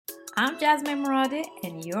I'm Jasmine Moradi,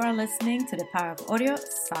 and you are listening to The Power of Audio,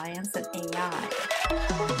 Science, and AI.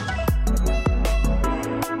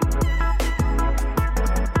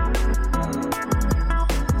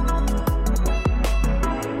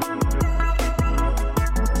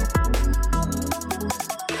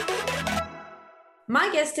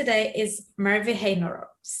 My guest today is Mervi Heinaro,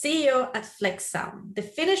 CEO at FLEXOUND, the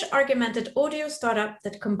Finnish augmented audio startup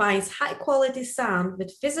that combines high-quality sound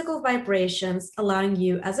with physical vibrations, allowing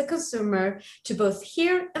you as a consumer to both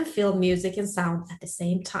hear and feel music and sound at the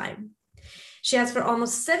same time. She has for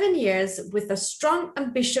almost 7 years, with a strong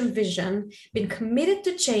ambition vision, been committed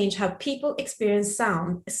to change how people experience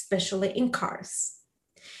sound, especially in cars.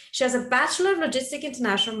 She has a Bachelor of Logistic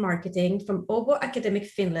International Marketing from Åbo Academic,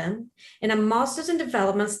 Finland, and a Master's in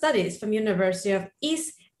Development Studies from University of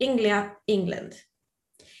East Anglia, England.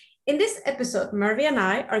 In this episode, Mervi and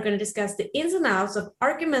I are going to discuss the ins and outs of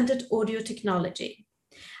augmented audio technology,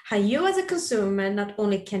 how you as a consumer not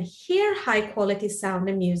only can hear high-quality sound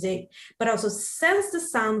and music, but also sense the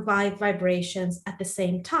sound vibrations at the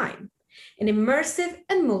same time, an immersive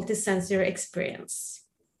and multisensory experience.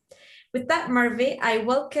 With that, Mervi, I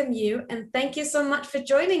welcome you and thank you so much for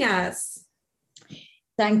joining us.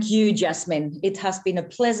 Thank you, Jasmine. It has been a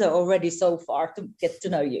pleasure already so far to get to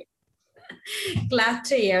know you. Glad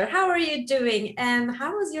to hear. How are you doing and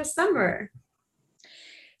how was your summer?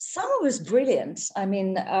 Summer was brilliant. I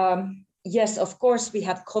mean, yes, of course, we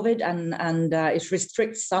have COVID and it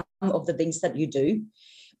restricts some of the things that you do.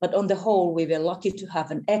 But on the whole, we were lucky to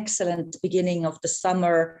have an excellent beginning of the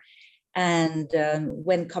summer. And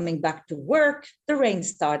when coming back to work, the rain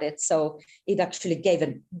started. So it actually gave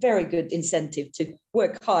a very good incentive to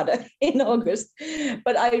work harder in August.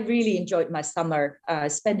 But I really enjoyed my summer,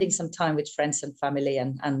 spending some time with friends and family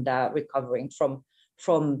and recovering from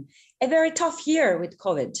a very tough year with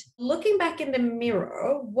COVID. Looking back in the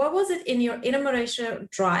mirror, what was it in your innovation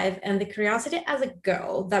drive and the curiosity as a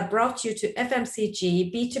girl that brought you to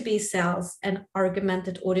FMCG, B2B sales, and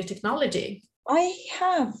augmented audio technology? I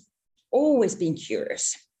have always been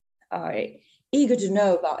curious, eager to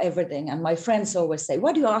know about everything. And my friends always say,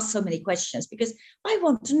 why do you ask so many questions? Because I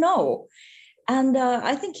want to know. And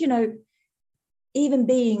I think, even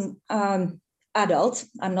being adult,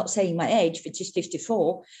 I'm not saying my age, which is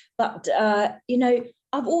 54, but,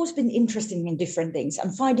 I've always been interested in different things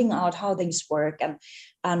and finding out how things work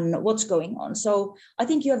and what's going on. So I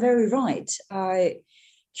think you're very right.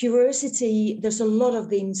 Curiosity, there's a lot of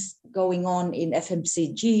things going on in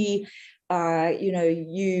FMCG.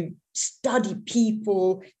 You study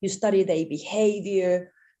people, you study their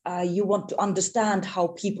behavior, you want to understand how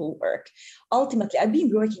people work. Ultimately, I've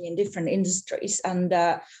been working in different industries and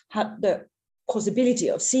had the possibility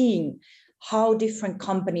of seeing how different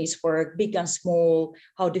companies work, big and small,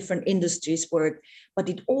 how different industries work, but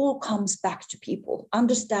it all comes back to people,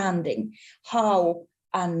 understanding how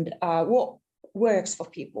and what works for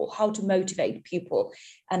people, how to motivate people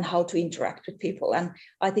and how to interact with people. And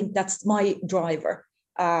I think that's my driver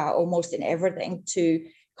almost in everything, to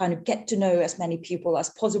kind of get to know as many people as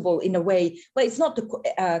possible in a way. Well, it's not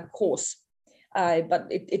the course, but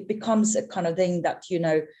it becomes a kind of thing that,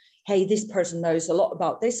 hey, this person knows a lot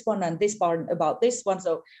about this one and this one about this one.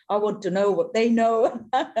 So I want to know what they know.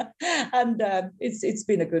 And it's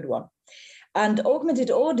been a good one. And augmented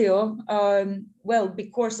audio,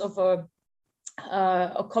 because of a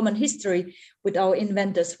common history with our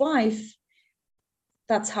inventor's wife,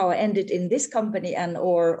 that's how I ended in this company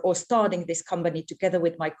or starting this company together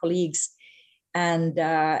with my colleagues. And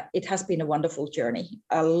it has been a wonderful journey,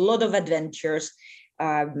 a lot of adventures,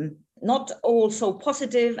 not all so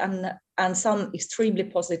positive and some extremely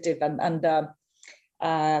positive. And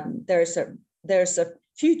there's a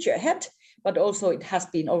future ahead, but also it has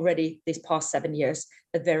been already this past 7 years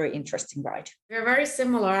a very interesting ride. We're very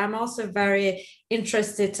similar. I'm also very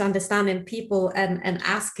interested to understanding people and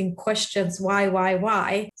asking questions,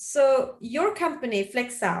 why? So your company,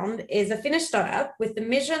 FLEXOUND, is a Finnish startup with the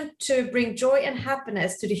mission to bring joy and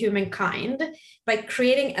happiness to the humankind by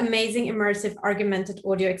creating amazing immersive augmented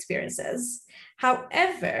audio experiences.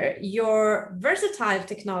 However, your versatile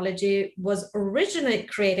technology was originally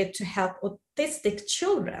created to help autistic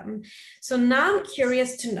children. So now I'm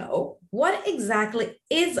curious to know, what exactly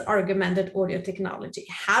is augmented audio technology?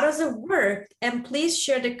 How does it work? And please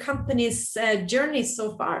share the company's journey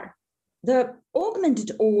so far. The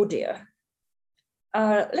augmented audio,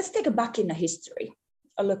 let's take a back in the history,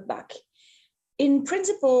 a look back. In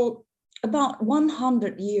principle, about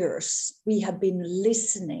 100 years, we have been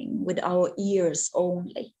listening with our ears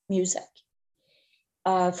only, music,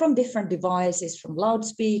 from different devices, from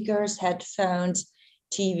loudspeakers, headphones,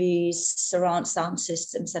 TVs, surround sound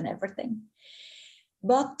systems, and everything.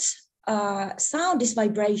 But sound is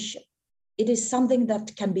vibration. It is something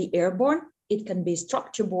that can be airborne, it can be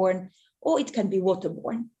structure-borne, or it can be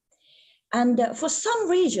waterborne. And for some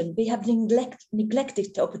reason, we have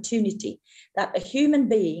neglected the opportunity that a human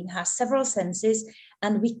being has several senses,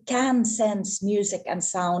 and we can sense music and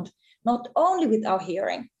sound, not only with our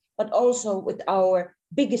hearing, but also with our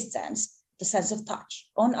biggest sense, the sense of touch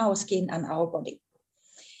on our skin and our body.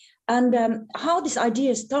 And how this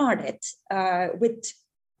idea started with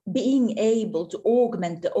being able to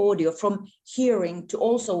augment the audio from hearing to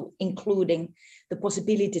also including the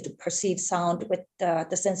possibility to perceive sound with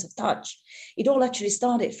the sense of touch. It all actually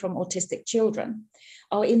started from autistic children.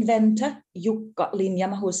 Our inventor, Jukka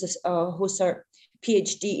Linjama, who's a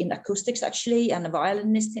PhD in acoustics actually, and a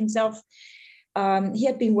violinist himself, he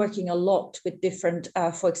had been working a lot with different,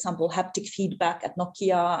 for example, haptic feedback at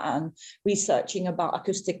Nokia and researching about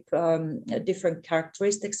acoustic different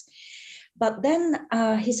characteristics. But then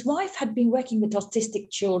his wife had been working with autistic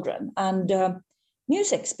children, and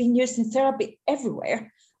music's been used in therapy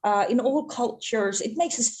everywhere, in all cultures. It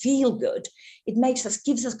makes us feel good. It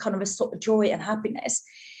gives us kind of a sort of joy and happiness.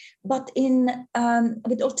 But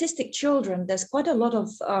with autistic children, there's quite a lot of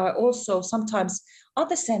also sometimes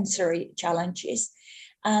other sensory challenges,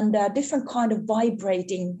 and different kind of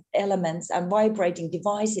vibrating elements and vibrating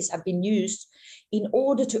devices have been used in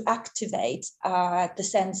order to activate the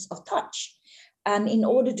sense of touch and in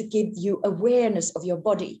order to give you awareness of your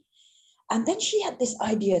body. And then she had this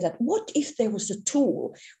idea that what if there was a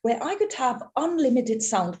tool where I could have unlimited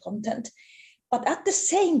sound content, but at the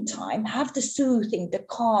same time have the soothing, the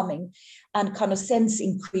calming, and kind of sense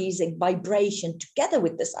increasing vibration together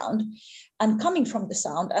with the sound and coming from the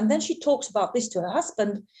sound. And then she talks about this to her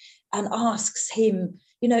husband and asks him,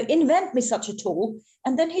 invent me such a tool.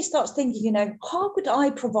 And then he starts thinking, how could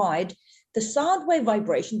I provide the sound wave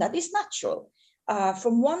vibration that is natural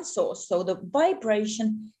from one source? So the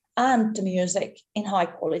vibration and the music in high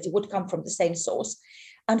quality would come from the same source,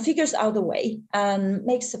 and figures out a way and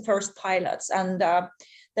makes the first pilots. And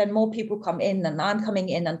then more people come in, and I'm coming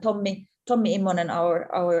in, and Tommi Immonen,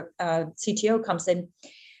 our CTO, comes in.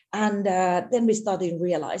 And then we started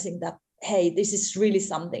realizing that, hey, this is really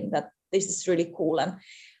something this is really cool.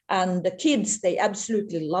 And the kids, they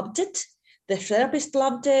absolutely loved it. The therapist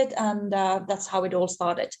loved it. And that's how it all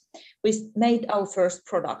started. We made our first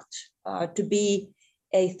product to be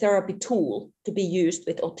a therapy tool to be used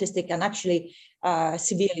with autistic and actually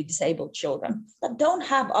severely disabled children that don't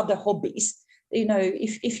have other hobbies.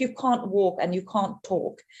 If you can't walk and you can't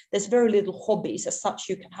talk, there's very little hobbies as such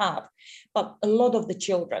you can have. But a lot of the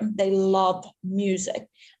children, they love music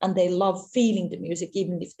and they love feeling the music,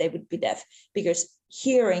 even if they would be deaf, because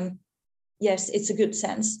hearing, yes, it's a good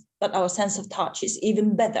sense, but our sense of touch is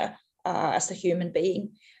even better as a human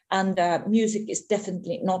being. And music is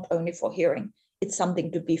definitely not only for hearing. It's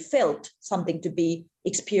something to be felt, something to be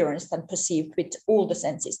experienced and perceived with all the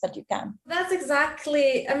senses that you can. That's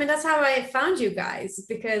exactly, that's how I found you guys,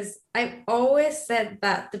 because I've always said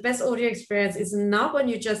that the best audio experience is not when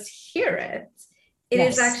you just hear it. It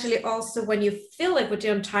is actually also when you feel it with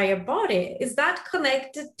your entire body. Is that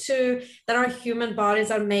connected to that our human bodies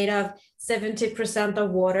are made of 70% of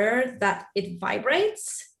water, that it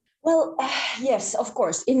vibrates? Well, yes, of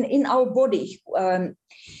course. In our body,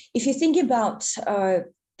 if you think about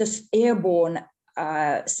the airborne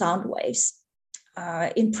sound waves,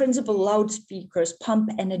 in principle, loudspeakers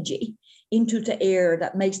pump energy into the air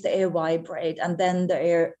that makes the air vibrate, and then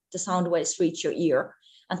the sound waves reach your ear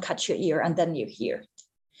and catch your ear, and then you hear it.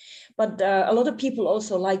 But a lot of people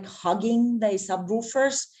also like hugging their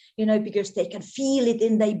subwoofers, because they can feel it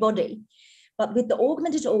in their body. But with the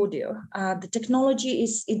augmented audio, the technology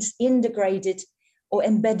it's integrated or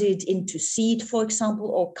embedded into seat, for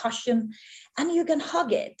example, or cushion, and you can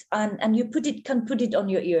hug it and you can put it on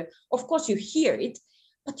your ear. Of course, you hear it,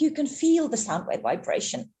 but you can feel the sound wave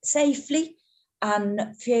vibration safely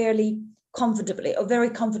and fairly comfortably, or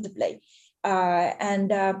very comfortably.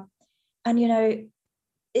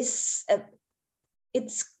 It's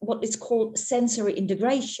what is called sensory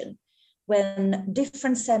integration, when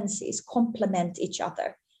different senses complement each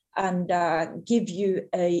other and give you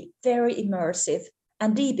a very immersive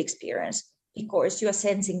and deep experience, because you are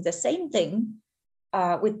sensing the same thing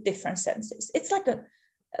with different senses. It's like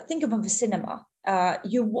think of a cinema.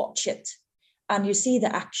 You watch it and you see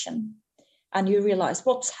the action and you realize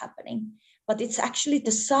what's happening, but it's actually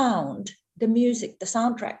the sound, the music, the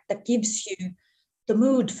soundtrack that gives you the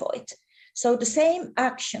mood for it. So the same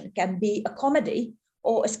action can be a comedy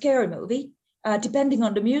or a scary movie, depending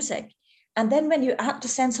on the music. And then when you add the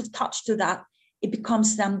sense of touch to that, it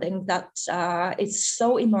becomes something that is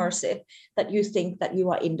so immersive that you think that you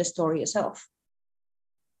are in the story yourself.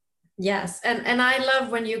 Yes, and I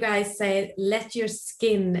love when you guys say, let your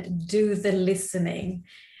skin do the listening.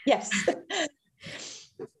 Yes.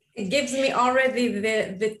 It gives me already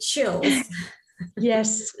the chills.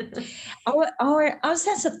 Yes, our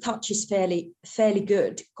sense of touch is fairly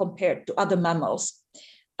good compared to other mammals.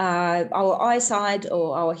 Our eyesight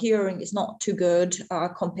or our hearing is not too good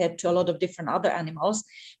compared to a lot of different other animals,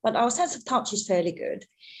 but our sense of touch is fairly good.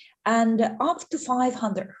 And up to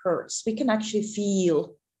 500 hertz, we can actually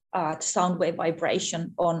feel the sound wave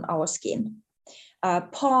vibration on our skin.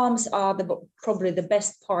 Palms are probably the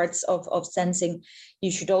best parts of sensing.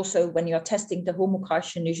 You should also, when you're testing the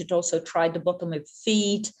homocussion, you should also try the bottom of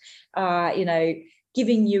feet,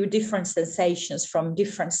 giving you different sensations from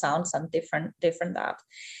different sounds and different that.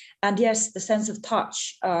 And yes, the sense of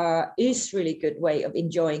touch is really good way of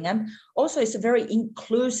enjoying them. Also, it's a very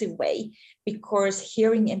inclusive way, because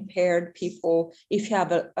hearing impaired people, if you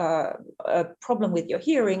have a problem with your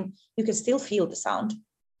hearing, you can still feel the sound.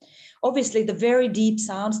 Obviously, the very deep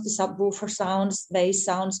sounds, the subwoofer sounds, bass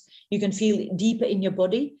sounds, you can feel deeper in your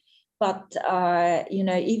body. But,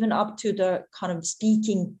 even up to the kind of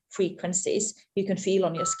speaking frequencies, you can feel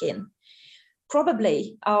on your skin.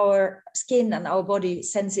 Probably our skin and our body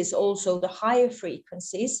senses also the higher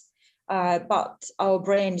frequencies, but our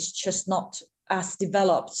brain is just not as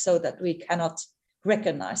developed so that we cannot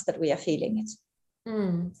recognize that we are feeling it.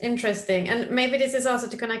 Interesting. And maybe this is also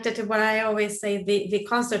to connect it to what I always say, the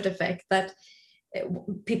concert effect, that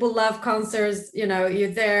people love concerts,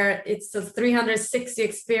 you're there, it's a 360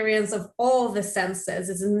 experience of all the senses.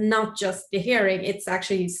 It's not just the hearing, it's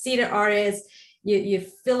actually, you see the artist, you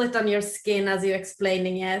feel it on your skin as you're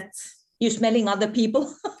explaining it. You're smelling other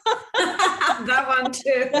people. That one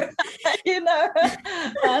too.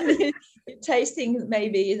 And you're tasting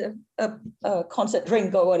maybe a concert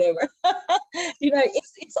drink or whatever.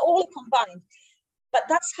 It's all combined. But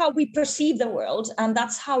that's how we perceive the world, and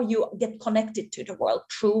that's how you get connected to the world,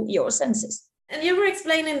 through your senses. And you were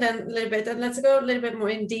explaining then a little bit, and let's go a little bit more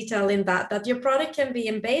in detail in that your product can be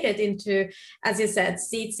embedded into, as you said,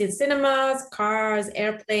 seats in cinemas, cars,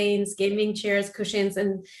 airplanes, gaming chairs, cushions,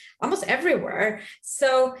 and almost everywhere.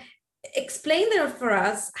 So explain there for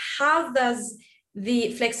us, how does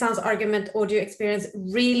the FLEXOUND's augmented audio experience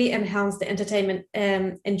really enhance the entertainment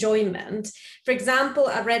enjoyment? For example,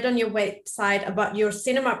 I read on your website about your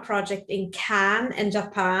cinema project in Cannes in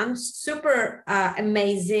Japan, super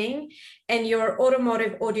amazing, and your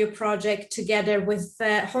automotive audio project together with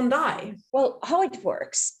Hyundai. Well, how it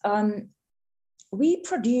works, we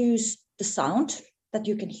produce the sound that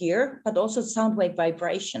you can hear, but also sound wave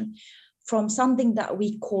vibration from something that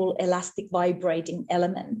we call elastic vibrating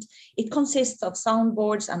element. It consists of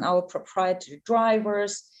soundboards and our proprietary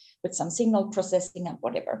drivers with some signal processing and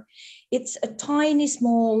whatever. It's a tiny,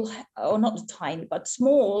 small, or not tiny, but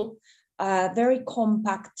small, very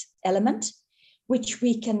compact element, which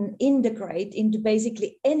we can integrate into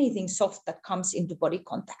basically anything soft that comes into body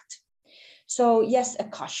contact. So yes, a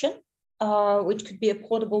cushion, which could be a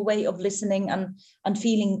portable way of listening and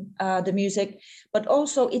feeling the music, but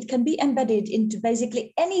also it can be embedded into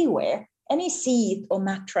basically anywhere, any seat or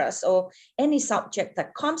mattress or any subject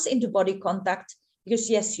that comes into body contact,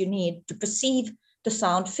 because yes, you need to perceive the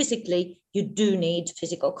sound physically, you do need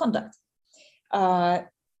physical contact.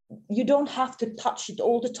 You don't have to touch it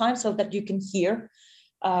all the time so that you can hear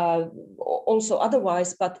also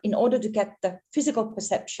otherwise, but in order to get the physical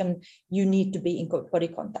perception, you need to be in body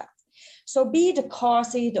contact. So be it a car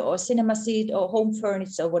seat or cinema seat or home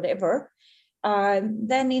furniture or whatever,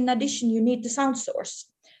 then in addition, you need the sound source.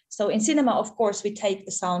 So in cinema, of course, we take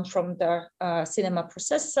the sound from the cinema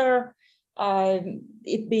processor,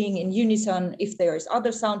 it being in unison if there is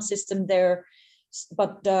other sound system there,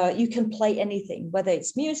 but you can play anything, whether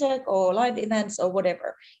it's music or live events or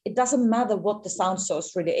whatever. It doesn't matter what the sound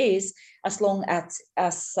source really is, as long as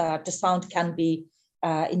the sound can be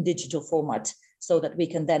in digital format, so that we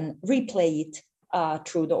can then replay it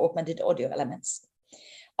through the augmented audio elements.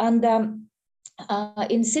 And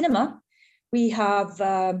in cinema, we have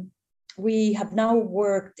now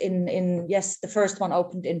worked in yes, the first one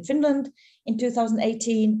opened in Finland in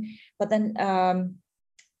 2018, but then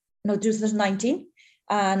 2019.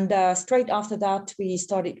 And straight after that, we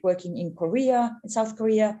started working in Korea, in South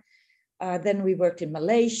Korea. Then we worked in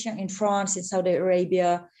Malaysia, in France, in Saudi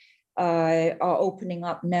Arabia, are opening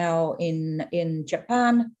up now in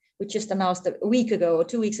Japan. We just announced a week ago or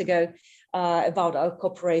 2 weeks ago about our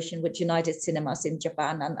cooperation with United Cinemas in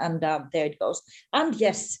Japan, and there it goes. And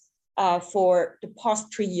yes, for the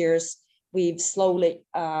past 3 years, we've slowly,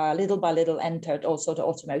 little by little, entered also the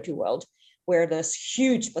automotive world, where there's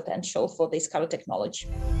huge potential for this kind of technology.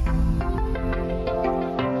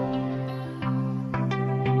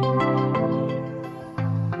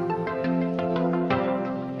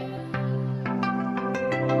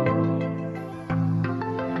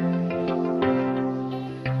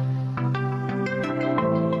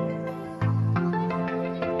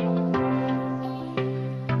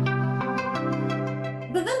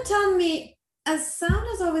 But then tell me, as sound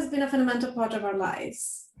has always been a fundamental part of our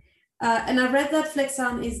lives, and I read that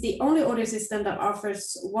FLEXOUND is the only audio system that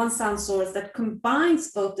offers one sound source that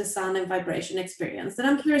combines both the sound and vibration experience. And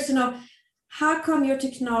I'm curious to know, how come your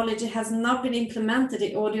technology has not been implemented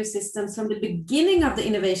in audio systems from the beginning of the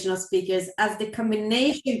innovation of speakers, as the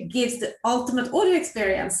combination gives the ultimate audio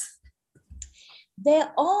experience?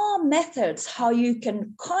 There are methods how you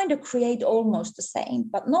can kind of create almost the same,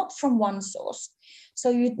 but not from one source. So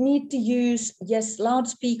you'd need to use, yes,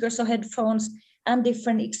 loudspeakers or headphones and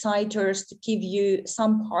different exciters to give you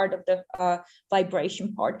some part of the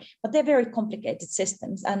vibration part, but they're very complicated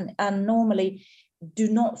systems and normally do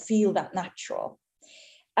not feel that natural.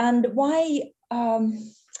 And why,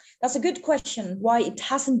 that's a good question, why it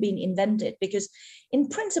hasn't been invented, because in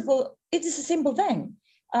principle, it is a simple thing.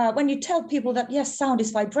 When you tell people that, yes, sound is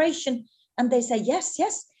vibration, and they say, yes,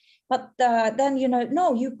 yes, but then,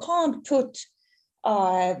 no, you can't put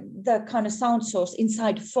the kind of sound source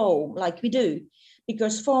inside foam like we do,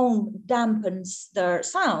 because foam dampens the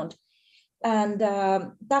sound. And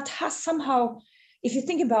that has somehow, if you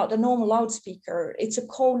think about a normal loudspeaker, it's a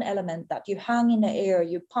cone element that you hang in the air,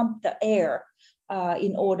 you pump the air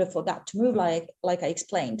in order for that to move, like I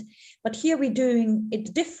explained. But here we're doing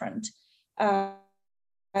it different.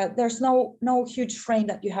 There's no huge frame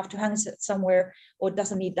that you have to hang it somewhere, or it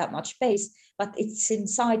doesn't need that much space, but it's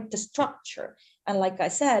inside the structure. And like I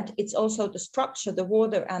said, it's also the structure, the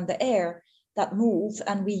water and the air that move.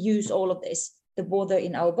 And we use all of this, the water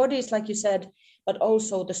in our bodies, like you said, but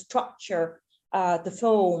also the structure, the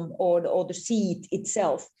foam or the seat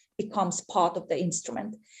itself becomes part of the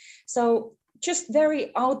instrument. So just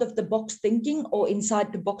very out of the box thinking, or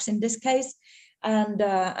inside the box in this case, and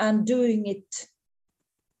doing it,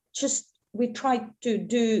 just we tried to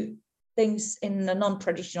do things in a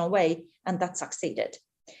non-traditional way, and that succeeded.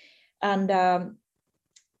 And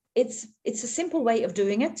it's a simple way of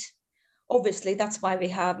doing it. Obviously, that's why we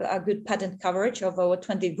have a good patent coverage of over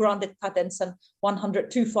 20 granted patents and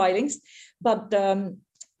 102 filings, but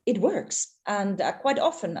it works. And quite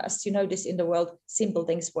often, as you notice in the world, simple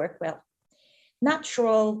things work well.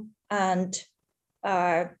 Natural and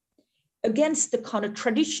against the kind of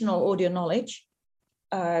traditional audio knowledge,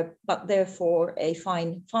 but therefore a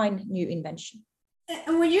fine new invention.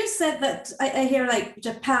 And when you said that, I hear like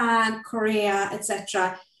Japan, Korea,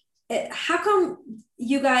 etc. How come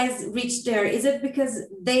you guys reached there? Is it because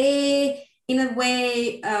they, in a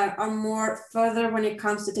way, are more further when it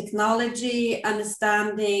comes to technology,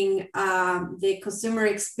 understanding the consumer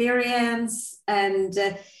experience, and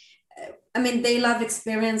they love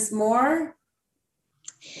experience more?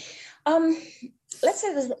 Let's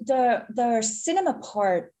say the cinema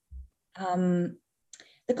part,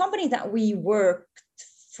 the company that we worked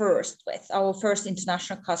first with, our first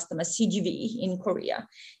international customer, CGV in Korea,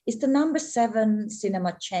 is the number 7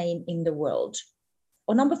 cinema chain in the world,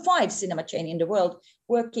 or number 5 cinema chain in the world,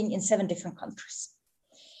 working in 7 different countries.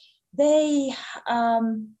 They, I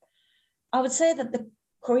would say that the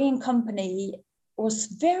Korean company was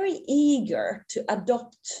very eager to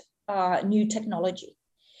adopt new technology.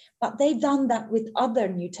 But they've done that with other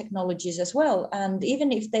new technologies as well. And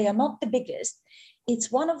even if they are not the biggest,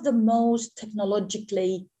 it's one of the most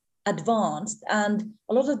technologically advanced, and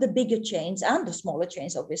a lot of the bigger chains and the smaller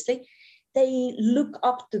chains, obviously, they look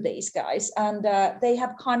up to these guys, and they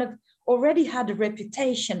have kind of already had a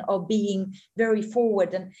reputation of being very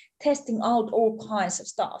forward and testing out all kinds of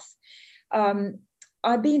stuff.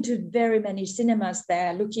 I've been to very many cinemas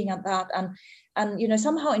there looking at that, and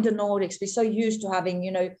somehow in the Nordics, we're so used to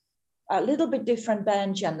having, a little bit different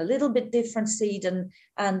bench and a little bit different seat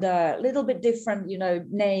and a little bit different,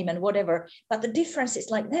 name and whatever. But the difference is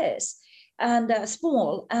like this, and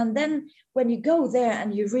small. And then when you go there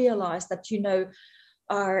and you realize that,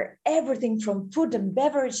 everything from food and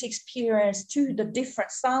beverage experience to the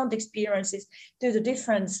different sound experiences, to the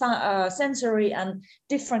different sensory and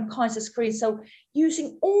different kinds of screens. So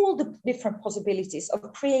using all the different possibilities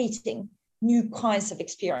of creating new kinds of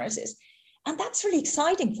experiences. And that's really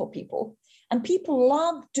exciting for people. And people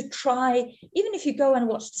love to try, even if you go and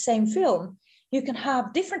watch the same film, you can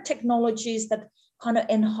have different technologies that kind of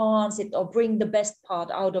enhance it or bring the best part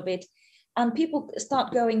out of it. And people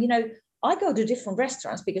start going, I go to different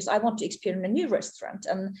restaurants because I want to experience a new restaurant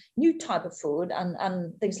and new type of food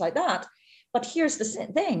and things like that. But here's the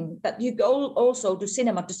thing, that you go also to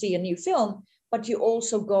cinema to see a new film, but you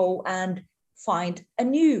also go and find a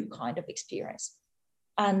new kind of experience.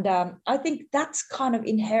 And I think that's kind of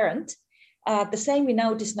inherent. The same we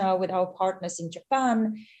notice now with our partners in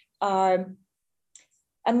Japan.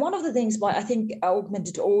 And one of the things why I think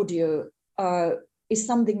augmented audio is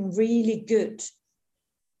something really good,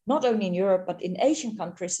 not only in Europe, but in Asian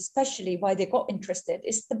countries, especially why they got interested,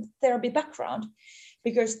 is the therapy background,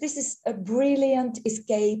 because this is a brilliant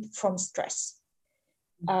escape from stress.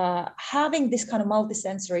 Having this kind of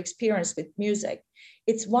multisensory experience with music,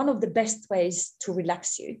 it's one of the best ways to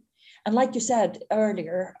relax you. And like you said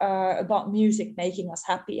earlier about music making us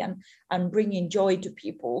happy and bringing joy to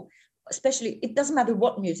people, especially, it doesn't matter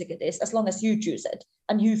what music it is, as long as you choose it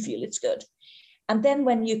and you feel it's good. And then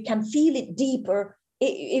when you can feel it deeper,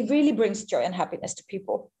 it really brings joy and happiness to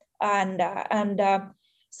people. And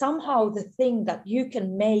somehow the thing that you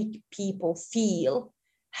can make people feel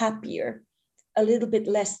happier, a little bit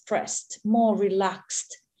less stressed, more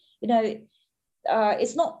relaxed,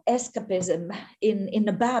 it's not escapism in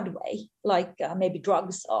a bad way, like maybe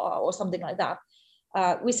drugs or something like that.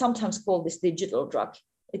 We sometimes call this digital drug.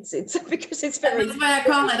 It's because it's very. That's why I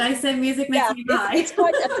call it. I say music makes me high. It's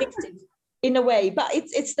quite addictive in a way, but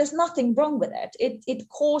it's there's nothing wrong with it. It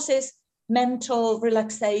causes mental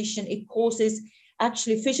relaxation. It causes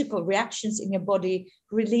actually physical reactions in your body,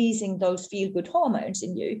 releasing those feel-good hormones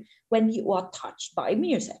in you when you are touched by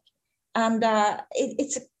music. And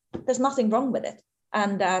there's nothing wrong with it.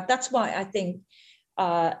 And that's why I think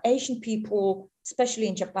Asian people, especially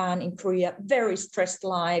in Japan, in Korea, very stressed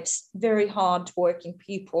lives, very hard-working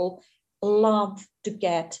people, love to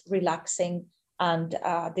get relaxing and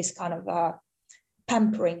this kind of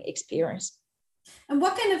pampering experience. And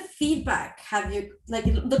what kind of feedback have you, like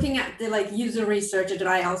looking at the user research that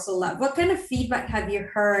I also love, what kind of feedback have you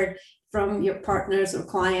heard from your partners or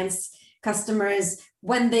clients, customers,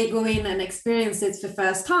 when they go in and experience it for the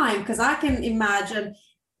first time? Because I can imagine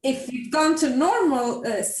if you've gone to normal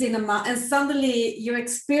cinema and suddenly you're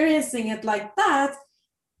experiencing it like that,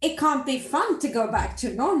 it can't be fun to go back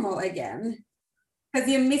to normal again, because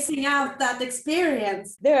you're missing out that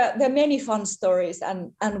experience. There are many fun stories,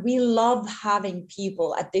 and we love having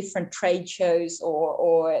people at different trade shows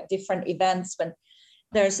or different events when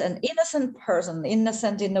there's an innocent person,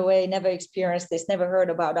 innocent in a way, never experienced this, never heard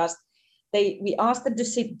about us. We ask them to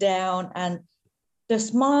sit down, and the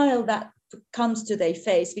smile that comes to their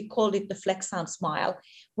face, we call it the FLEXOUND smile,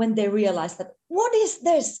 when they realize that, what is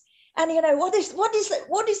this? And what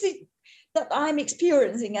is it that I'm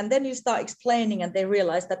experiencing? And then you start explaining, and they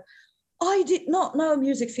realize that I did not know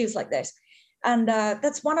music feels like this. And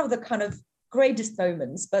that's one of the kind of greatest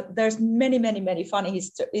moments. But there's many, many, many funny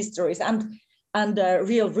histories and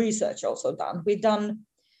real research also done. We've done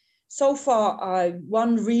so far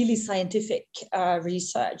one really scientific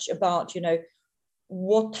research about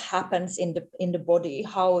what happens in the body,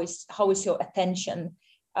 how is your attention,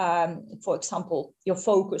 for example, your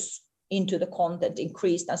focus into the content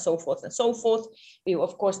increased, and so forth and so forth. We've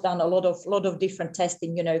of course done a lot of different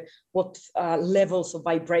testing, what levels of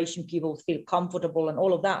vibration people feel comfortable and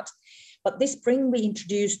all of that. But this spring we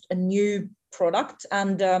introduced a new product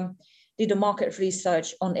and did a market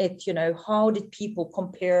research on it. How did people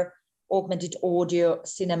compare augmented audio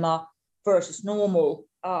cinema versus normal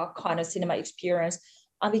kind of cinema experience?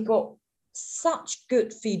 And we got such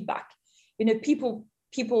good feedback. People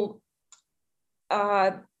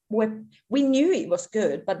we knew it was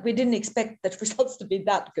good, but we didn't expect the results to be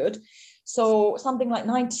that good. So something like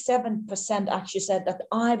 97% actually said that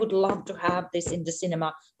I would love to have this in the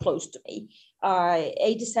cinema close to me.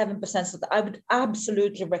 87% said that I would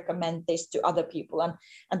absolutely recommend this to other people.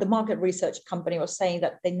 And the market research company was saying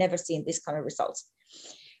that they never seen this kind of results.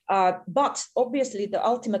 But obviously the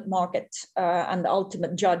ultimate market and the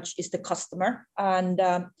ultimate judge is the customer. And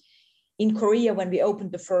in Korea, when we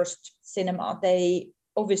opened the first cinema,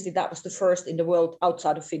 obviously that was the first in the world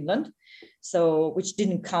outside of Finland, so which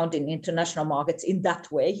didn't count in international markets in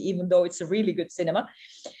that way, even though it's a really good cinema.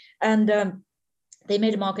 And they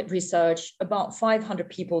made a market research, about 500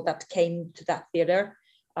 people that came to that theater.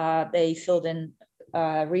 They filled in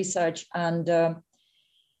research, and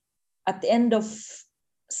at the end of,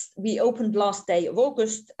 we opened last day of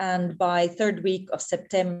August, and by third week of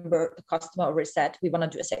September, the customer already said, we want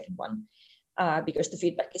to do a second one because the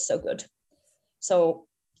feedback is so good. So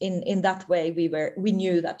in that way, we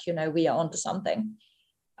knew that, we are onto something.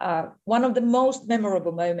 One of the most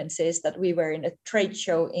memorable moments is that we were in a trade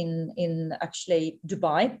show in actually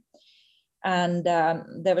Dubai. And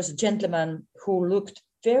there was a gentleman who looked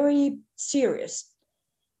very serious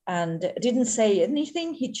and didn't say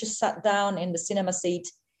anything. He just sat down in the cinema seat,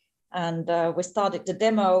 and we started the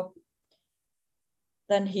demo.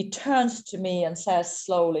 Then he turns to me and says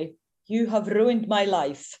slowly, "You have ruined my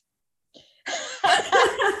life." And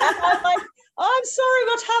I'm like, "I'm sorry,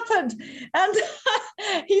 what happened?" And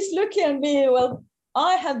he's looking at me, "Well,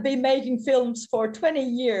 I have been making films for 20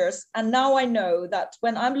 years, and now I know that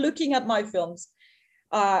when I'm looking at my films,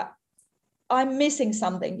 I'm missing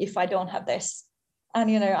something if I don't have this." And,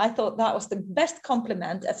 I thought that was the best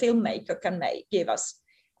compliment a filmmaker can give us,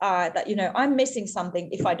 that, I'm missing something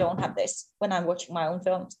if I don't have this when I'm watching my own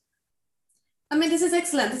films. I mean, this is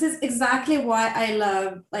excellent. This is exactly why I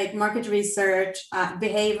love like market research,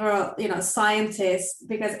 behavioral, scientists,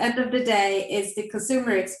 because end of the day it's the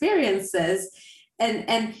consumer experiences.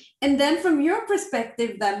 And then from your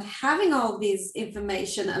perspective, then having all these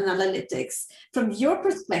information and analytics, from your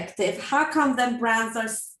perspective, how come then brands are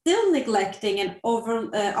still neglecting and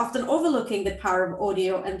often overlooking the power of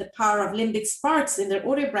audio and the power of limbic sparks in their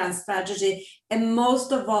audio brand strategy, and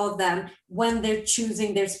most of all then when they're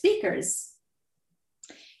choosing their speakers?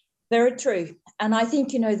 Very true. And I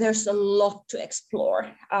think, there's a lot to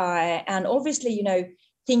explore. And obviously,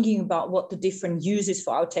 thinking about what the different uses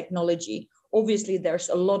for our technology, obviously there's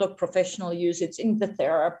a lot of professional usage in the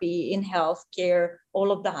therapy, in healthcare,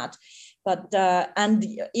 all of that. But, and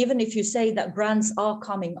even if you say that brands are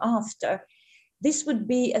coming after, this would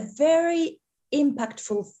be a very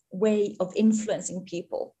impactful way of influencing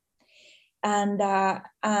people. And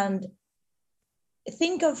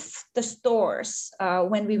think of the stores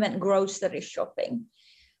when we went grocery shopping.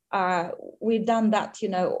 We've done that,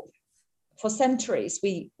 for centuries.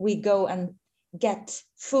 We go and get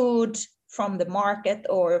food from the market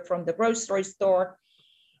or from the grocery store.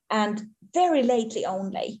 And very lately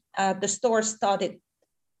only, the store started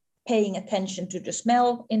paying attention to the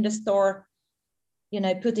smell in the store,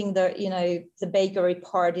 putting the bakery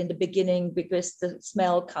part in the beginning because the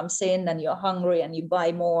smell comes in and you're hungry and you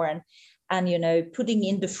buy more, and putting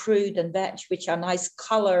in the fruit and veg, which are nice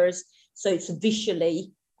colors, so it's a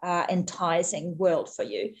visually enticing world for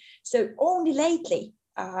you. So only lately,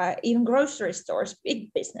 even grocery stores,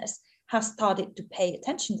 big business, has started to pay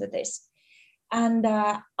attention to this. And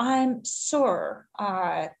I'm sure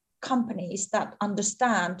companies that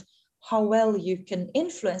understand how well you can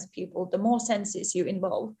influence people, the more senses you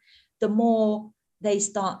involve, the more they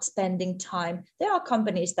start spending time. There are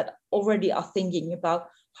companies that already are thinking about,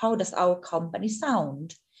 how does our company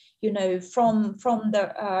sound? From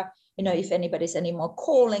the, if anybody's anymore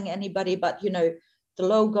calling anybody, but, the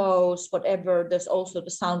logos, whatever, there's also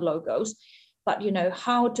the sound logos, but,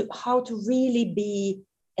 how to really be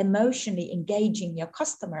emotionally engaging your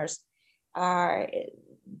customers.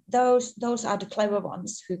 Those are the clever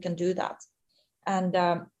ones who can do that. And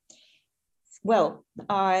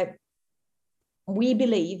we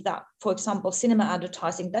believe that, for example, cinema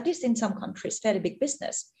advertising, that is in some countries fairly big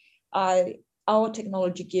business. Our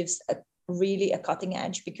technology gives really a cutting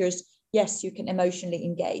edge because, yes, you can emotionally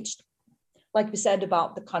engage. Like we said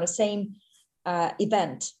about the kind of same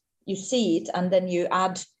event, you see it and then you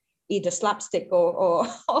add either slapstick or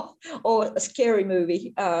a scary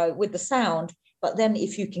movie with the sound. But then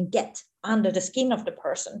if you can get under the skin of the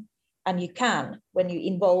person, and you can, when you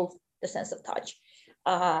involve the sense of touch,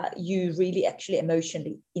 you really actually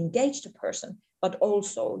emotionally engage the person, but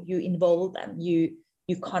also you involve them, you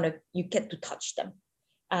get to touch them.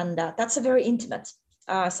 And that's a very intimate.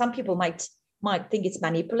 Some people might think it's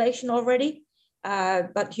manipulation already,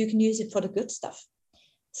 but you can use it for the good stuff.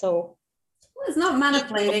 So it's not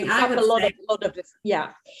manipulating. I would say. A lot of this,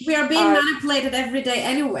 yeah. We are being manipulated every day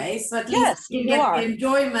anyway, so at least you get the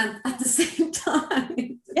enjoyment at the same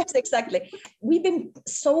time. Yes, exactly. We've been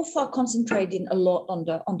so far concentrating a lot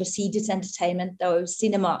on the seated entertainment, though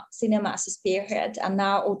cinema as a spearhead, and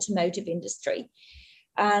now automotive industry.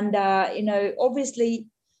 And obviously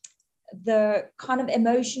the kind of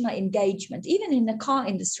emotional engagement, even in the car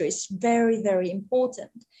industry, is very, very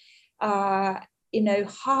important.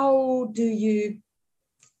 How do you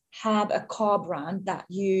have a car brand that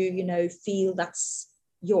you feel that's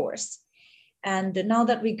yours? And now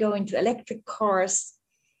that we go into electric cars,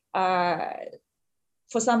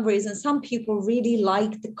 for some reason, some people really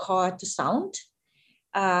like the car to sound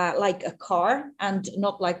like a car, and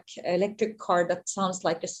not like an electric car that sounds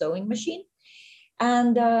like a sewing machine.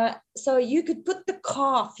 And so you could put the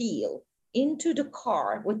car feel into the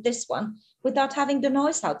car with this one without having the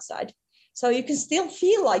noise outside. So you can still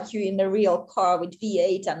feel like you're in a real car with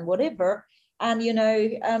V8 and whatever, and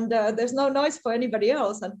there's no noise for anybody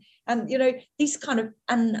else, and these kind of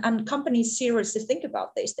and companies seriously think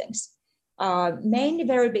about these things. Mainly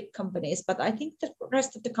very big companies, but I think the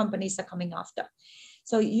rest of the companies are coming after.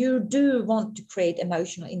 So you do want to create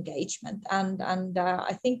emotional engagement, and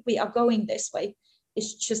I think we are going this way.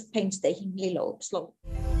 It's just painstakingly slow.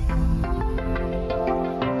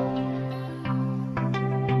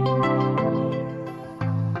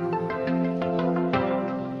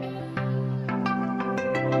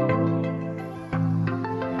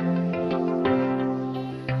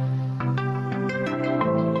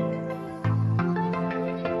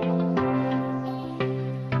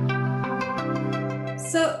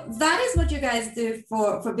 So that is what you guys do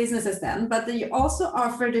for businesses then, but then you also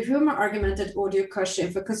offer the humor augmented audio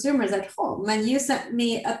coaching for consumers at home. And you sent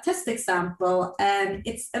me a test example and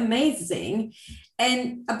it's amazing.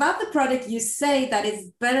 And about the product, you say that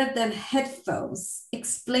it's better than headphones.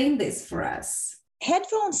 Explain this for us.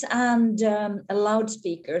 Headphones and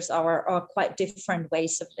loudspeakers are quite different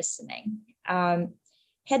ways of listening.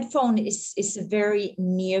 Headphone is a very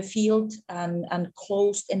near field and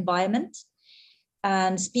closed environment.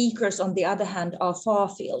 And speakers, on the other hand, are far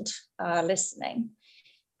field listening.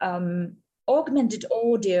 Augmented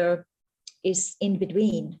audio is in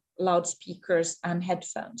between loudspeakers and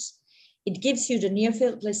headphones. It gives you the near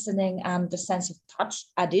field listening and the sense of touch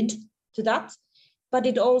added to that, but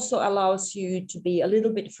it also allows you to be a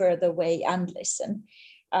little bit further away and listen.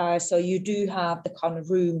 So you do have the kind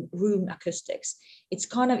of room acoustics. It's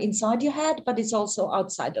kind of inside your head, but it's also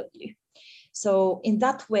outside of you. So in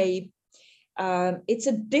that way, it's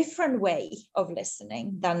a different way of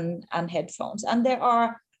listening than headphones. And there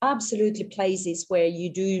are absolutely places where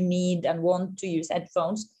you do need and want to use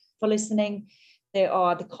headphones for listening. There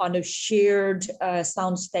are the kind of shared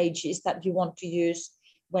sound stages that you want to use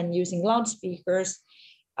when using loudspeakers.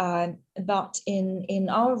 But in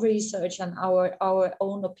our research and our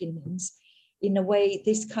own opinions, in a way,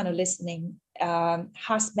 this kind of listening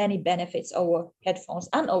has many benefits over headphones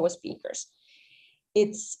and over speakers.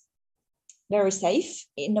 It's very safe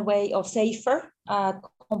in a way, or safer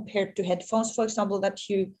compared to headphones, for example, that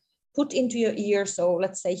you put into your ear. So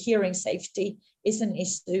let's say hearing safety is an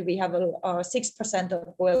issue. We have 6% of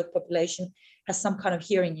the world population has some kind of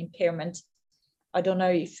hearing impairment. I don't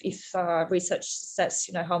know if research says,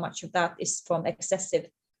 how much of that is from excessive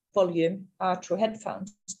volume through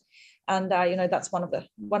headphones. And, that's one of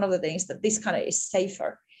the things that this kind of is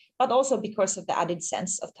safer, but also because of the added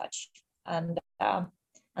sense of touch and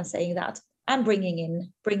saying that. And bringing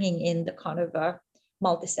in the kind of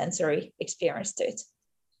multisensory experience to it.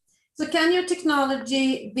 So can your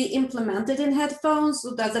technology be implemented in headphones,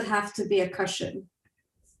 or does it have to be a cushion?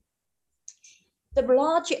 The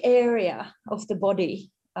larger area of the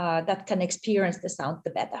body that can experience the sound, the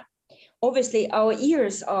better. Obviously, our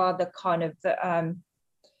ears are the kind of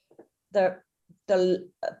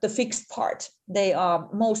the fixed part. They are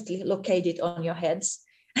mostly located on your heads.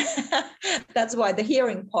 That's why the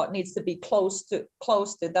hearing part needs to be close to.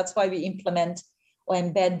 That's why we implement or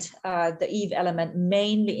embed the Eve element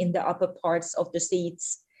mainly in the upper parts of the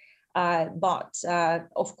seats. But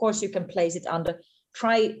of course, you can place it under.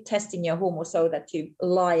 Try testing your Humo so that you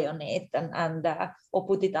lie on it and or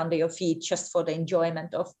put it under your feet just for the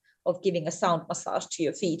enjoyment of giving a sound massage to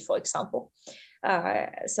your feet, for example.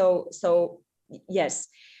 So yes.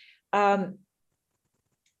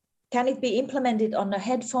 Can it be implemented on the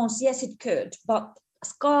headphones? Yes, it could, but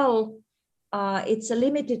skull, it's a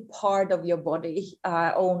limited part of your body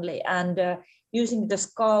only. And using the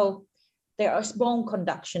skull, there are bone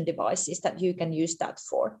conduction devices that you can use that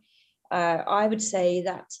for. I would say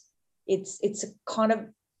that it's a kind of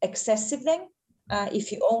excessive thing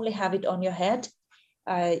if you only have it on your head.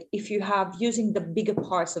 If you have using the bigger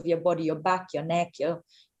parts of your body, your back, your neck, your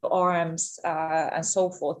arms and so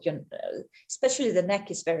forth, especially the neck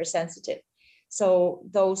is very sensitive. So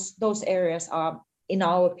those areas are, in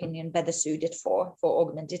our opinion, better suited for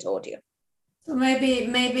augmented audio. So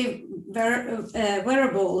maybe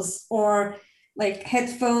wearables or like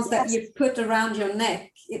headphones that you put around your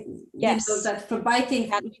neck. Yes. That for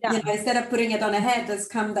biking, instead of putting it on a head, has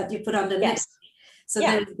come that you put on the neck. So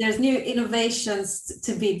there's new innovations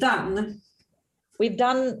to be done. We've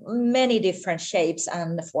done many different shapes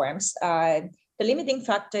and forms. The limiting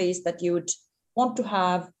factor is that you would want to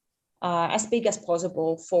have as big as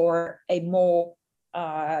possible for a more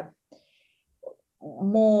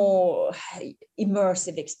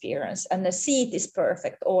immersive experience. And the seat is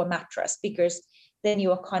perfect, or a mattress, because then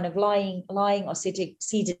you are kind of lying or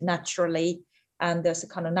seated naturally, and there's a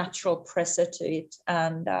kind of natural pressure to it,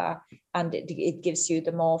 and it gives you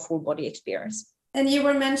the more full body experience. And you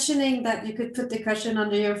were mentioning that you could put the cushion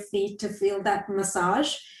under your feet to feel that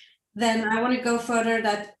massage. Then I want to go further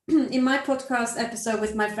that in my podcast episode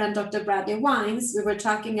with my friend Dr. Bradley Wines, we were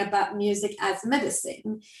talking about music as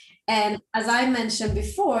medicine. And as I mentioned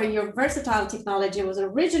before, your versatile technology was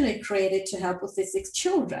originally created to help autistic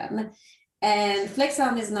children. And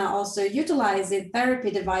FLEXOUND is now also utilized in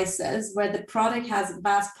therapy devices where the product has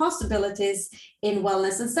vast possibilities in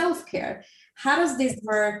wellness and self-care. How does this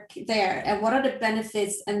work there? And what are the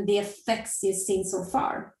benefits and the effects you've seen so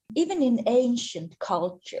far? Even in ancient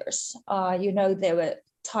cultures, there were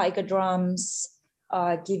tiger drums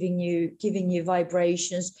giving you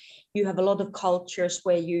vibrations. You have a lot of cultures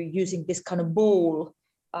where you're using this kind of bowl,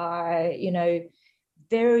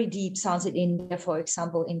 very deep sounds in India, for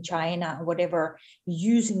example, in China, whatever,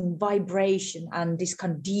 using vibration and this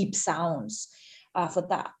kind of deep sounds for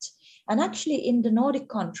that. And actually in the Nordic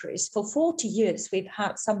countries, for 40 years, we've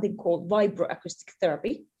had something called vibroacoustic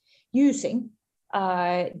therapy, using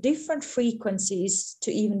different frequencies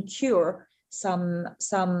to even cure some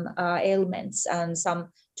ailments and some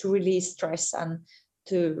to release stress and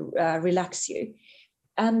to relax you.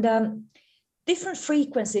 And different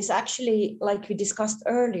frequencies actually, like we discussed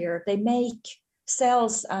earlier, they make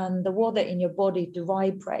cells and the water in your body to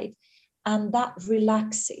vibrate, and that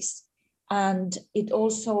relaxes. And it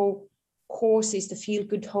also causes the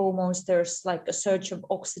feel-good hormones. There's like a surge of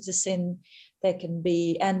oxytocin. There can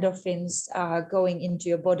be endorphins going into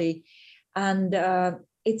your body. And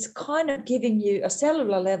it's kind of giving you a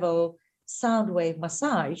cellular level sound wave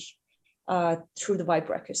massage through the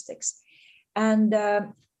vibroacoustics. And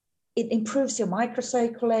it improves your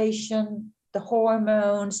microcirculation, the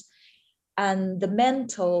hormones, and the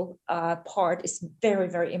mental part is very,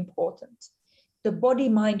 very important. The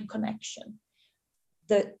body-mind connection.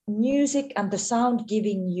 The music and the sound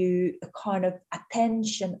giving you a kind of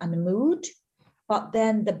attention and mood, but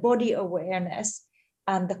then the body awareness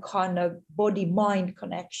and the kind of body-mind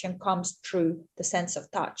connection comes through the sense of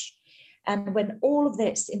touch. And when all of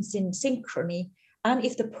this is in synchrony, and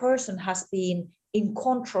if the person has been in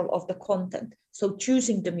control of the content, so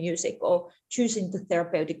choosing the music or choosing the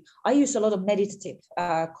therapeutic, I use a lot of meditative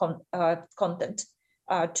content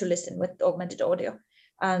to listen with augmented audio.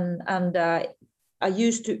 And I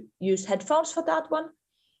used to use headphones for that one,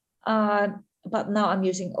 but now I'm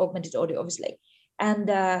using augmented audio, obviously. And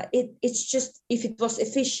it's just, if it was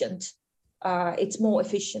efficient, it's more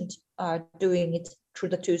efficient doing it through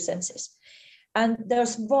the two senses. And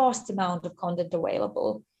there's vast amount of content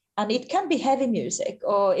available. And it can be heavy music,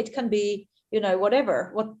 or it can be,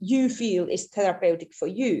 whatever, what you feel is therapeutic for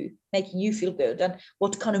you, making you feel good, and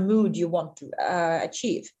what kind of mood you want to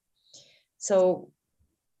achieve. So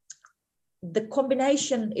the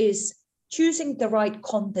combination is choosing the right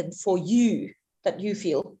content for you that you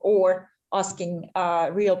feel, or asking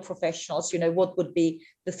real professionals, what would be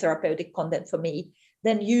the therapeutic content for me,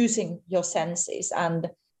 then using your senses and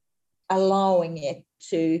allowing it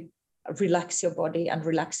to relax your body and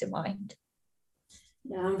relax your mind.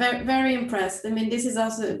 Yeah, I'm very, very impressed. I mean, this is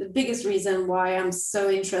also the biggest reason why I'm so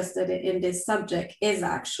interested in this subject is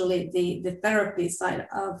actually the therapy side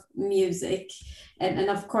of music, and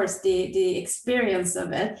of course the experience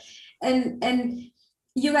of it. And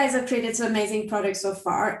you guys have created some amazing products so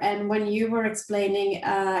far. And when you were explaining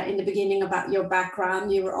in the beginning about your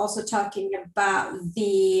background, you were also talking about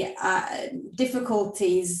the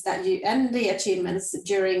difficulties that you and the achievements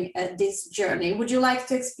during this journey. Would you like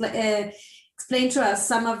to explain to us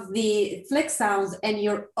some of the FLEXOUNDs and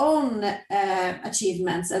your own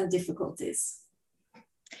achievements and difficulties?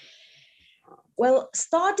 Well,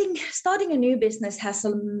 starting a new business has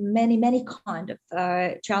many kind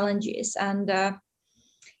of challenges,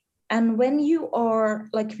 and when you are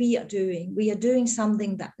like we are doing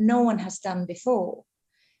something that no one has done before.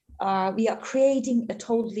 We are creating a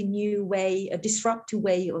totally new way, a disruptive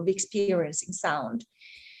way of experiencing sound.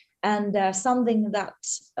 And something that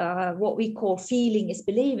what we call feeling is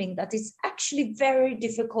believing, that is actually very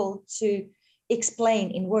difficult to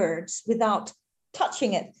explain in words without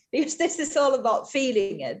touching it, because this is all about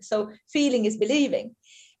feeling it. So feeling is believing.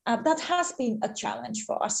 That has been a challenge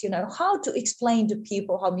for us, how to explain to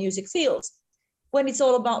people how music feels when it's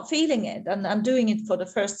all about feeling it and doing it for the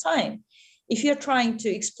first time. If you're trying to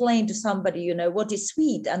explain to somebody, what is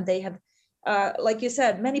sweet, and they have, like you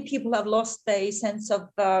said, many people have lost their sense of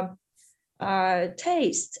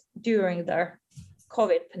taste during the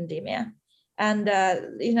COVID pandemic. And,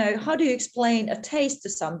 how do you explain a taste to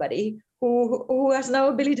somebody who has no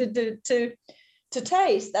ability to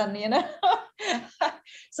taste? And,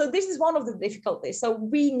 so this is one of the difficulties. So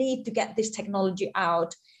we need to get this technology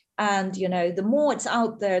out And, the more it's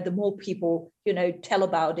out there, the more people, tell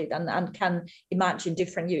about it and can imagine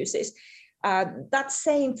different uses. That's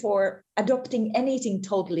same for adopting anything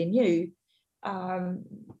totally new.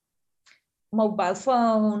 Mobile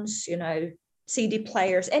phones, CD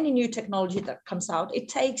players, any new technology that comes out, it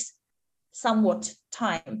takes somewhat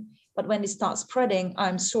time. But when it starts spreading,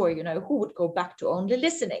 I'm sure, who would go back to only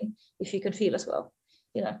listening if you can feel as well,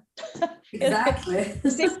 Exactly.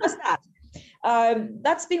 Simple as that.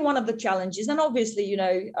 That's been one of the challenges. And obviously,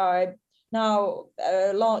 now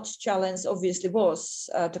a large challenge obviously was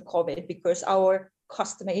the COVID, because our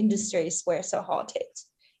customer industries were so hard hit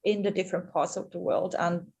in the different parts of the world.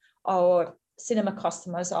 And our cinema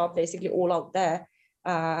customers are basically all out there.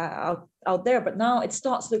 But now it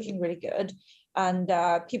starts looking really good. And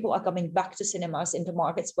people are coming back to cinemas in the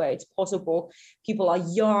markets where it's possible. People are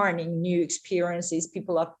yearning new experiences.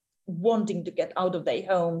 People are wanting to get out of their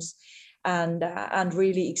homes and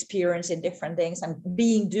really experiencing different things and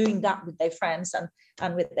doing that with their friends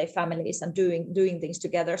and with their families and doing things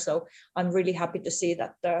together. So I'm really happy to see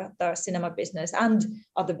that the cinema business and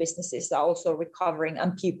other businesses are also recovering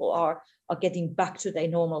and people are getting back to their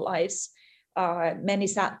normal lives. Many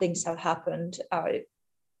sad things have happened.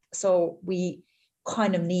 So we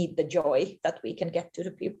kind of need the joy that we can get to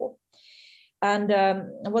the people. And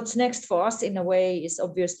what's next for us in a way is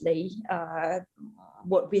obviously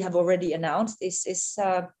what we have already announced is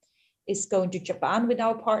going to Japan with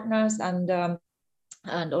our partners and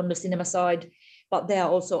on the cinema side. But there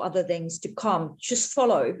are also other things to come. Just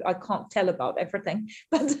follow. I can't tell about everything,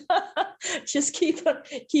 but just keep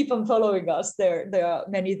on following us. There are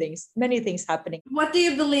many things happening. What do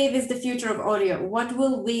you believe is the future of audio? What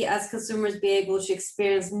will we as consumers be able to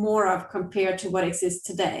experience more of compared to what exists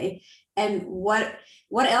today? And what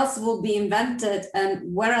else will be invented,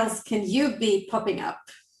 and where else can you be popping up?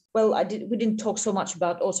 Well, we didn't talk so much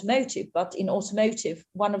about automotive, but in automotive,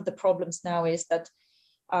 one of the problems now is that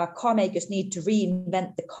car makers need to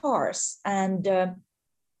reinvent the cars, and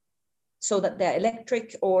so that they're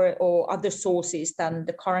electric or other sources than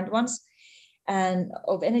the current ones and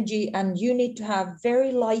of energy. And you need to have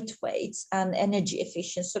very lightweight and energy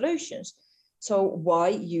efficient solutions. So why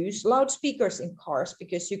use loudspeakers in cars?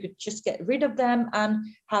 Because you could just get rid of them and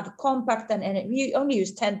have compact and you only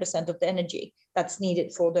use 10% of the energy that's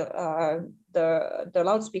needed for the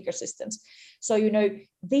loudspeaker systems. So,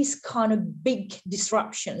 these kind of big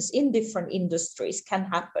disruptions in different industries can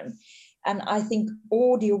happen. And I think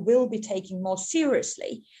audio will be taken more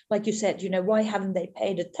seriously. Like you said, why haven't they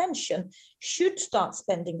paid attention? Should start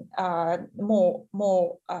spending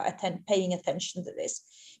paying attention to this.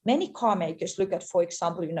 Many car makers look at, for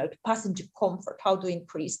example, the passenger comfort, how to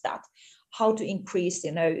increase that, how to increase,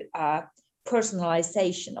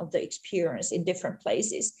 personalization of the experience in different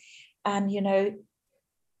places. And,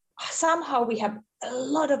 somehow we have a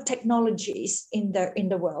lot of technologies in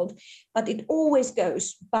the world, but it always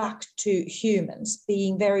goes back to humans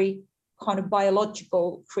being very kind of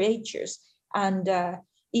biological creatures. And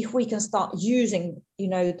if we can start using,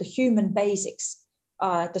 the human basics,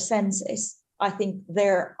 the senses, I think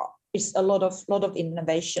there is a lot of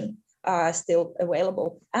innovation still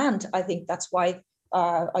available. And I think that's why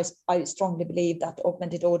I strongly believe that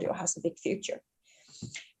augmented audio has a big future.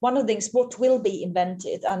 One of the things what will be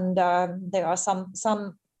invented, and there are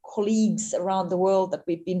some colleagues around the world that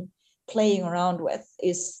we've been playing around with,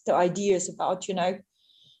 is the ideas about,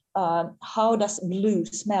 how does blue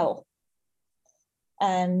smell?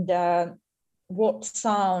 And what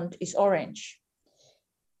sound is orange?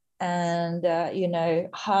 And,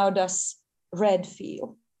 how does red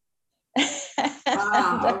feel?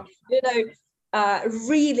 Wow. And,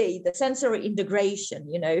 really the sensory integration,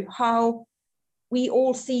 how we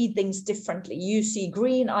all see things differently. You see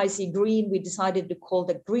green, I see green. We decided to call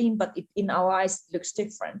that green, but in our eyes it looks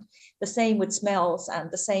different. The same with smells,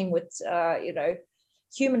 and the same with,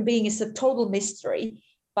 human being is a total mystery.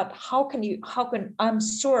 But I'm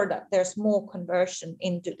sure that there's more conversion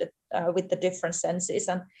into with the different senses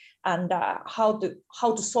and how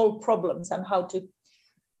to solve problems and how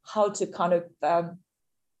to kind of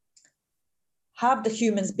have the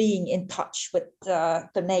humans being in touch with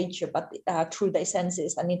the nature, but through their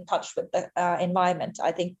senses and in touch with the environment.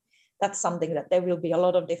 I think that's something that there will be a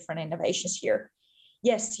lot of different innovations here.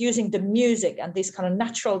 Yes, using the music and these kind of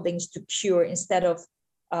natural things to cure instead of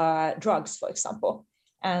drugs, for example,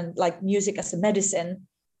 and like music as a medicine.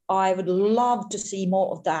 I would love to see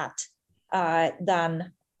more of that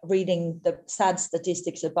than reading the sad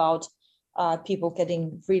statistics about people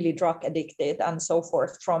getting really drug addicted and so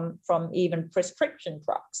forth from even prescription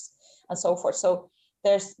drugs and so forth. So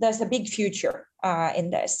there's a big future in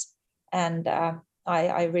this, and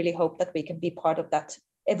I really hope that we can be part of that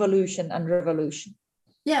evolution and revolution.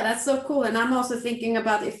 Yeah, that's so cool. And I'm also thinking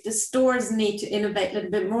about if the stores need to innovate a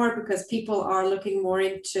little bit more, because people are looking more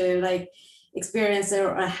into like experience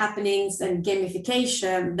or happenings and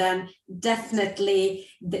gamification, then definitely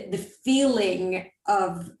the feeling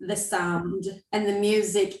of the sound and the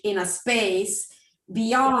music in a space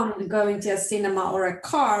beyond going to a cinema or a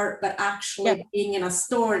car, but actually being in a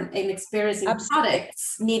store and experiencing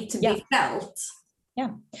products need to be felt.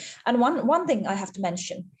 Yeah. And one thing I have to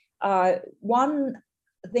mention, one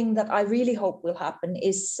thing that I really hope will happen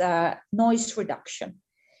is noise reduction,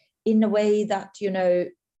 in a way that,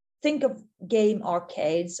 think of game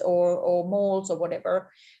arcades or malls or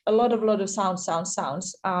whatever, a lot of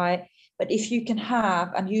sounds. But if you can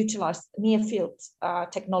have and utilize near field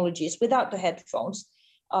technologies without the headphones,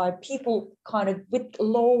 people kind of with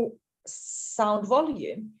low sound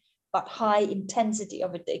volume, but high intensity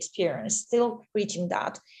of the experience, still reaching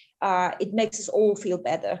that, it makes us all feel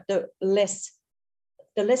better. The less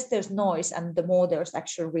there's noise and the more there's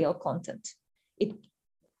actual real content. It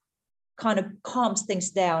kind of calms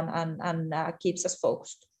things down and keeps us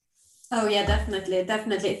focused. Oh yeah,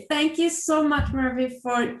 definitely. Thank you so much, Mervi,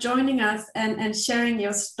 for joining us and sharing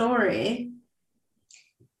your story.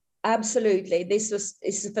 Absolutely. This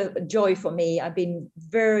is a joy for me. I've been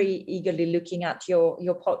very eagerly looking at your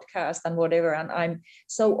podcast and whatever, and I'm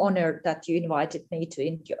so honored that you invited me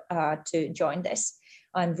to join this.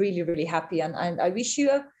 I'm really, really happy, and I wish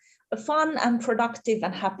you a fun and productive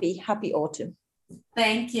and happy autumn.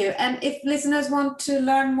 Thank you. And if listeners want to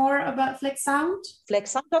learn more about FLEXOUND?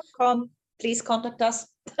 FLEXOUND.com. Please contact us.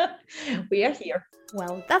 We are here.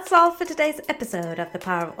 Well, that's all for today's episode of The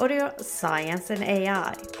Power of Audio, Science and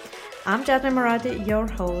AI. I'm Jasmine Moradi, your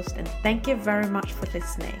host, and thank you very much for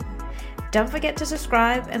listening. Don't forget to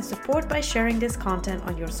subscribe and support by sharing this content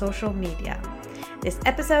on your social media. This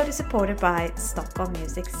episode is supported by Stockholm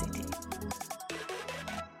Music City.